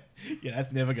 Yeah,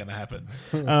 that's never going to happen.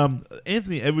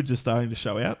 Anthony Edwards is starting to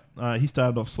show out. He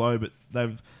started off slow, but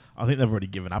I think they've already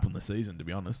given up on the season, to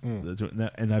be honest.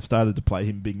 And they've started to play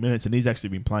him big minutes, and he's actually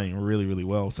been playing really, really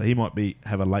well. So he might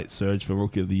have a late surge for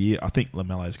Rookie of the Year. I think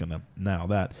LaMelo's going to nail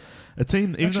that.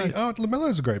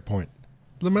 LaMelo's a great point.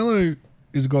 LaMelo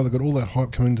is a guy that got all that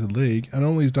hype coming into the league, and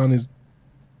all he's done is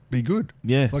be good.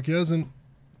 Yeah. Like, he hasn't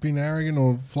been arrogant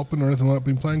or flopping or anything like that.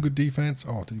 Been playing good defense.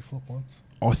 Oh, did he flop once?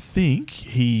 I think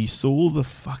he saw the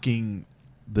fucking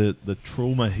the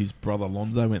trauma his brother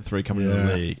Lonzo went through coming into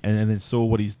the league, and then saw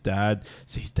what his dad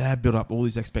built up all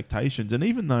these expectations. And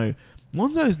even though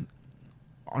I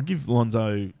give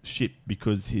Lonzo shit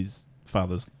because his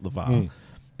father's LeVar,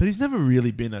 but he's never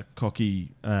really been a cocky,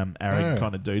 arrogant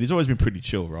kind of dude. He's always been pretty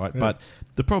chill, right? Yeah. But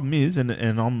the problem is, and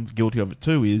I'm guilty of it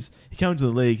too, is he came to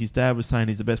the league, his dad was saying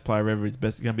he's the best player ever, he's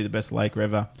going to be the best Laker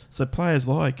ever. So players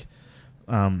like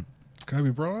Kobe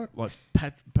Bryant, like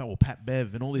Pat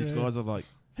Bev, and all these guys are like,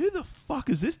 who the fuck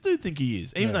does this dude think he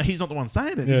is? Even though he's not the one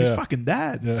saying it, he's his fucking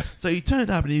dad. Yeah. So he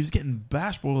turned up and he was getting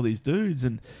bashed by all these dudes.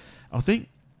 And I think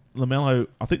LaMelo,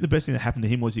 the best thing that happened to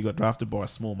him was he got drafted by a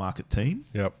small market team.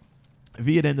 Yep. If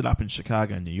he had ended up in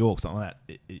Chicago and New York, something like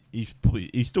that,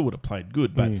 he still would have played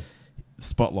good. But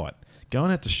spotlight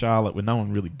going out to Charlotte where no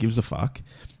one really gives a fuck.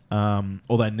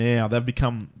 Although now they've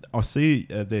become, I see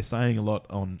they're saying a lot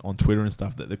on Twitter and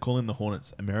stuff that they're calling the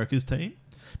Hornets America's team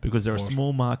because they're a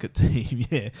small market team.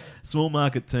 Small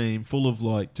market team full of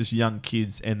like just young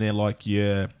kids, and they're like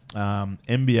your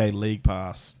NBA League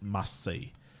Pass must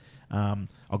see.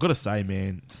 I've got to say,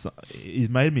 man, he's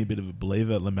made me a bit of a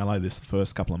believer, LaMelo, this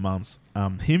first couple of months.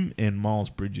 Him and Miles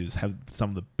Bridges have some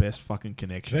of the best fucking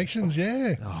connections.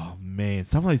 Yeah. Oh, man.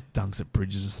 Some of those dunks that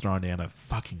Bridges is throwing down are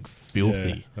fucking filthy.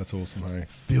 Yeah, that's awesome, hey?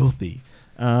 Filthy.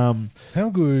 How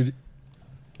good...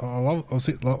 I'm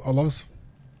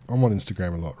on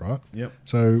Instagram a lot, right? Yep.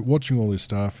 So watching all this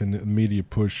stuff and the media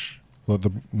push, like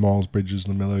the Miles Bridges,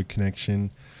 LaMelo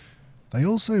connection... They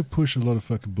also push a lot of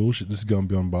fucking bullshit. This is going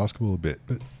beyond basketball a bit,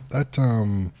 but that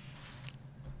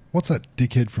what's that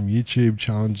dickhead from YouTube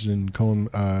challenging Conor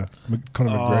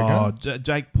McGregor?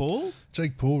 Jake Paul.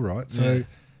 Jake Paul, right? So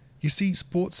you see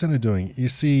SportsCenter doing it. You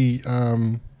see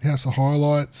House of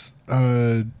Highlights,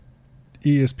 ESPN,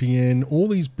 all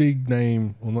these big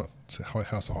name, well, not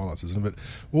House of Highlights, isn't it? But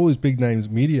all these big names,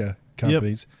 media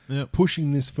companies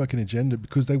pushing this fucking agenda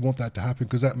because they want that to happen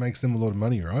because that makes them a lot of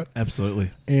money, right? Absolutely.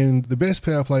 And the best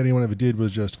power play anyone ever did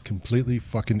was just completely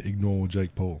fucking ignore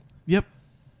Jake Paul. Yep.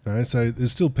 Right? So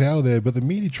there's still power there, but the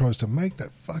media tries to make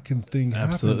that fucking thing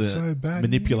happen so bad.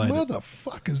 Manipulate it.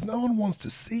 Motherfuckers, no one wants to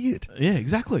see it. Yeah,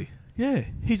 exactly. Yeah,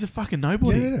 he's a fucking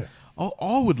nobody. Yeah.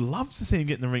 I would love to see him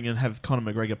get in the ring and have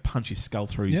Conor McGregor punch his skull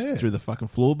through the fucking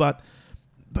floor, but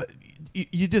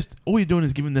you just, all you're doing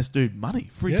is giving this dude money,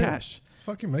 free cash.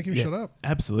 Fucking make him shut up.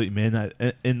 Absolutely, man.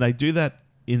 And they do that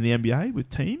in the NBA with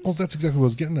teams. Well, that's exactly what I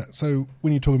was getting at. So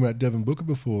when you're talking about Devin Booker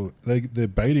before, they're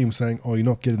baiting him saying, "Oh, you're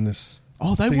not getting this."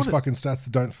 Oh, these fucking stats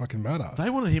that don't fucking matter. They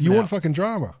wanted him. You want fucking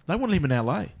drama. They wanted him in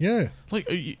LA. Yeah. Like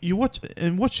you watch,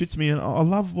 and what shits me, and I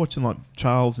love watching like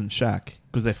Charles and Shaq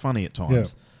because they're funny at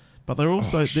times. But they're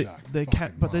also Shaq, they're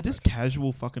fucking but they're just Marmot.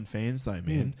 casual fucking fans though,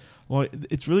 man. Like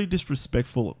it's really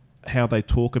disrespectful how they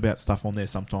talk about stuff on there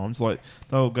sometimes. Like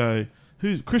they'll go,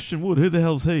 "Who's Christian Wood? Who the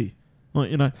hell's he?" Like,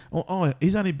 you know,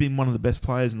 he's only been one of the best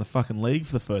players in the fucking league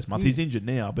for the first month. He's injured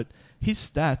now, but his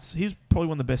stats, he's probably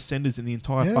one of the best centers in the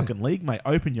entire fucking league, mate.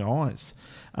 Open your eyes.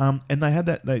 And they had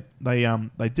that.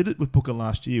 They did it with Booker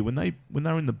last year when they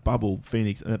were in the bubble,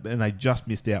 Phoenix, and they just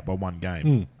missed out by one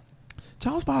game.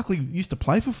 Charles Barkley used to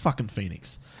play for fucking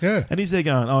Phoenix. Yeah. And he's there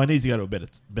going, he needs to go to a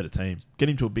better team. Get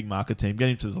him to a big market team. Get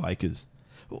him to the Lakers.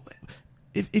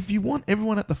 If you want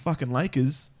everyone at the fucking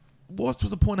Lakers, what's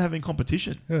the point of having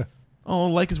competition? Yeah. Oh,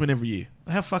 Lakers win every year.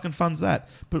 How fucking fun's that?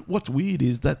 But what's weird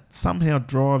is that somehow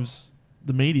drives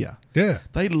the media. Yeah.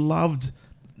 They loved...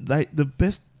 the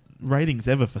best ratings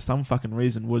ever for some fucking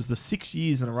reason was the 6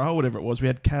 years in a row, whatever it was, we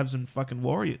had Cavs and fucking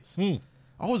Warriors.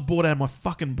 I was bored out of my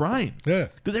fucking brain. Yeah.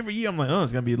 Because every year I'm like,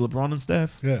 it's going to be LeBron and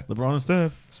Steph. Yeah. LeBron and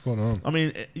Steph. Spot on. I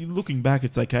mean, looking back,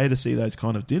 it's okay to see those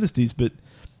kind of dynasties, but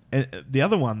the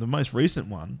other one, the most recent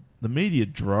one, the media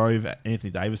drove Anthony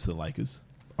Davis to the Lakers.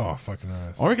 Oh, fucking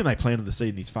nice. I reckon they planted the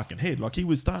seed in his fucking head. Like, he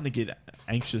was starting to get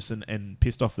anxious and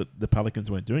pissed off that the Pelicans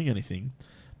weren't doing anything.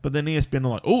 But then ESPN are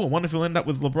like, I wonder if he'll end up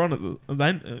with LeBron.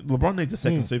 LeBron needs a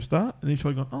second superstar. And he's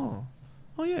probably gone,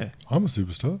 oh yeah. I'm a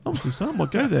superstar. I'm a superstar. I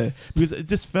might go there. Because it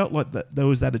just felt like that there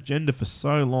was that agenda for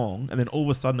so long. And then all of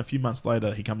a sudden, a few months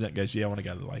later, he comes out and goes, I want to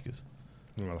go to the Lakers.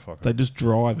 You motherfucker. They just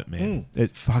drive it, man.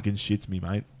 It fucking shits me,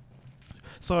 mate.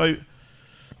 So,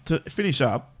 to finish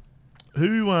up,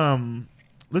 who...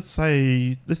 let's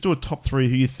do a top three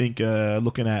who you think are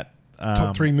looking at...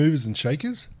 Top three movers and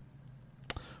shakers?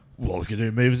 Well, we could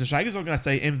do movers and shakers. I'm going to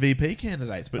say MVP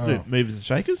candidates, but do movers and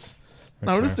shakers?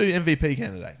 No, Okay. let's do MVP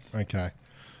candidates. Okay.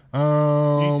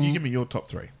 You give me your top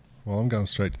three. Well, I'm going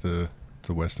straight to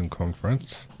the Western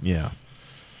Conference. Yeah.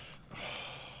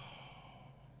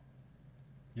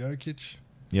 Jokic.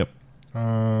 Yep.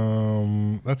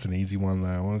 That's an easy one, though.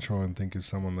 I want to try and think of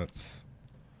someone that's...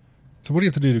 So what do you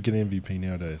have to do to get an MVP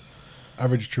nowadays?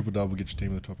 Average triple-double gets your team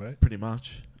in the top 8? Pretty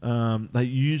much. They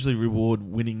usually reward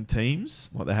winning teams,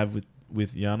 like they have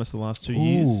with Giannis the last 2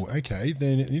 years. Ooh, okay.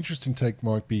 Then an interesting take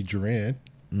might be Durant.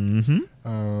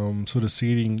 Mm-hmm. Sort of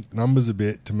seeding numbers a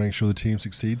bit to make sure the team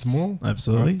succeeds more.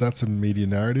 Absolutely. That's a media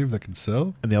narrative that can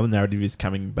sell. And the other narrative is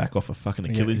coming back off a fucking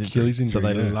Achilles injury. So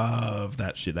they yeah. love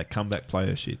that shit, that comeback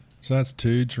player shit. So that's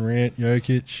 2, Durant,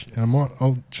 Jokic, and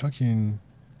I'll chuck in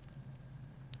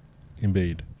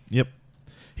Embiid. Yep.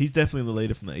 He's definitely the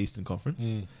leader from the Eastern Conference.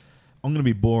 I'm going to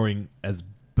be boring as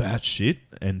batshit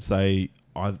and say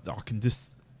I can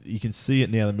just... You can see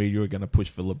it now. The media are going to push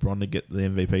for LeBron to get the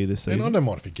MVP this season. And I don't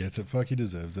mind if he gets it. Fuck, he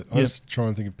deserves it. I just try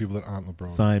and think of people that aren't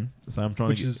LeBron. Same. So I'm trying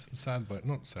Which to get... is sad, but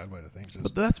not sad way to think.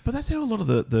 Just, But that's how a lot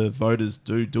of the voters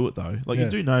do it though. Like you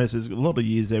do notice there's a lot of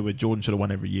years there where Jordan should have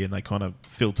won every year, and they kind of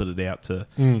filtered it out to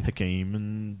Hakeem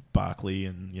and Barkley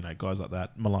and guys like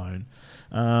that, Malone.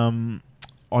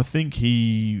 I think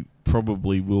he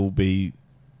probably will be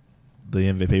the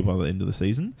MVP by the end of the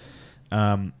season.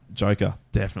 Joker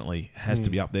definitely has to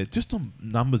be up there. Just on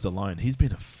numbers alone, he's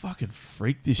been a fucking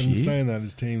freak this year. saying that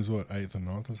his team's what, 8th or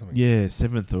 9th or something? Yeah,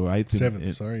 7th or 8th.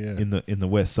 7th, in the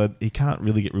West. So he can't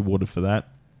really get rewarded for that.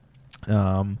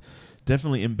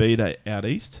 Definitely Embiid out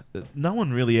east. No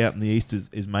one really out in the east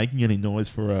is making any noise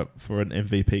for an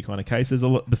MVP kind of case. There's a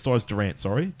lot besides Durant.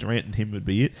 Sorry, Durant and him would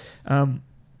be it.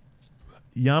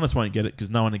 Giannis won't get it because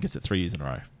no one gets it 3 years in a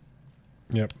row.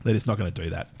 Yep. They're just not going to do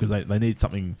that because they need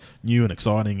something new and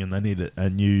exciting, and they need a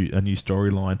new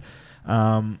storyline.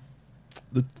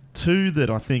 The two that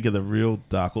I think are the real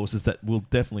dark horses that will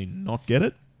definitely not get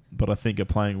it, but I think are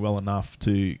playing well enough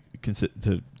to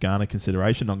garner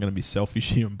consideration. I'm going to be selfish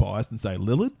here and biased and say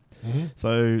Lillard.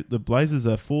 So the Blazers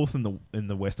are 4th in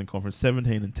the Western Conference,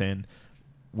 17-10.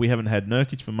 We haven't had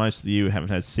Nurkic for most of the year. We haven't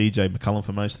had CJ McCollum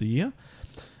for most of the year.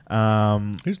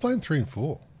 Who's playing 3 and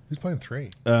 4? Who's playing 3?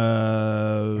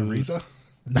 Ariza?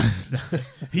 No,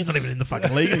 he's not even in the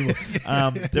fucking league anymore.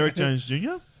 Derek Jones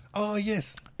Jr. Oh,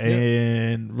 yes.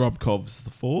 And Rob Kov's the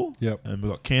 4. Yep. And we've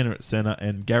got Cantor at centre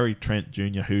and Gary Trent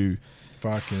Jr. who...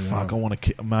 I want to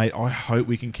keep... Mate, I hope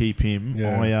we can keep him.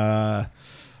 Yeah.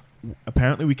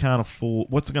 Apparently we can't afford...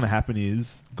 What's going to happen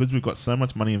is, because we've got so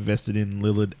much money invested in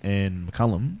Lillard and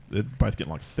McCollum, they're both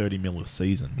getting like 30 mil a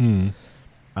season.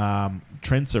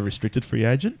 Trent's a restricted free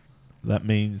agent. That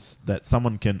means that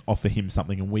someone can offer him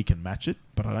something and we can match it,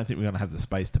 but I don't think we're going to have the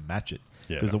space to match it.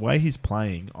 Because the way he's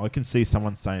playing, I can see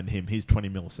someone saying to him, he's 20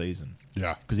 mil a season.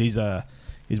 Yeah. Because he's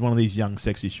one of these young,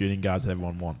 sexy shooting guards that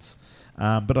everyone wants.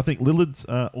 But I think Lillard's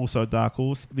also a dark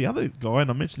horse. The other guy,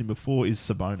 and I mentioned him before, is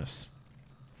Sabonis.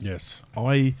 Yes.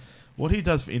 I What he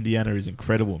does for Indiana is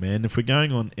incredible, man. If we're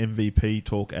going on MVP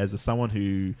talk as someone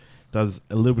who does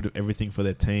a little bit of everything for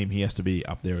their team, he has to be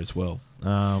up there as well.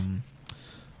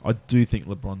 I do think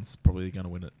LeBron's probably going to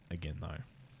win it again, though.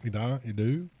 You don't? You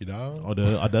do? You don't?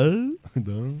 I do. You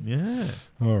don't? Yeah.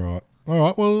 All right.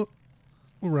 Well,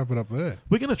 we'll wrap it up there.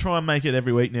 We're going to try and make it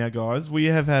every week now, guys. We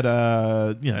have had,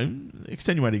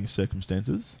 extenuating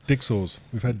circumstances. Dick sores.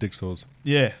 We've had dick sores.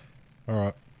 Yeah. All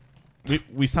right.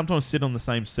 We sometimes sit on the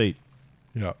same seat.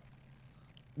 Yeah.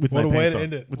 With What no a way pants to on.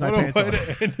 end it. With What no a pants way on.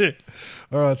 to end it.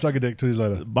 All right. Suck a dick. 2 days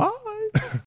later. Bye.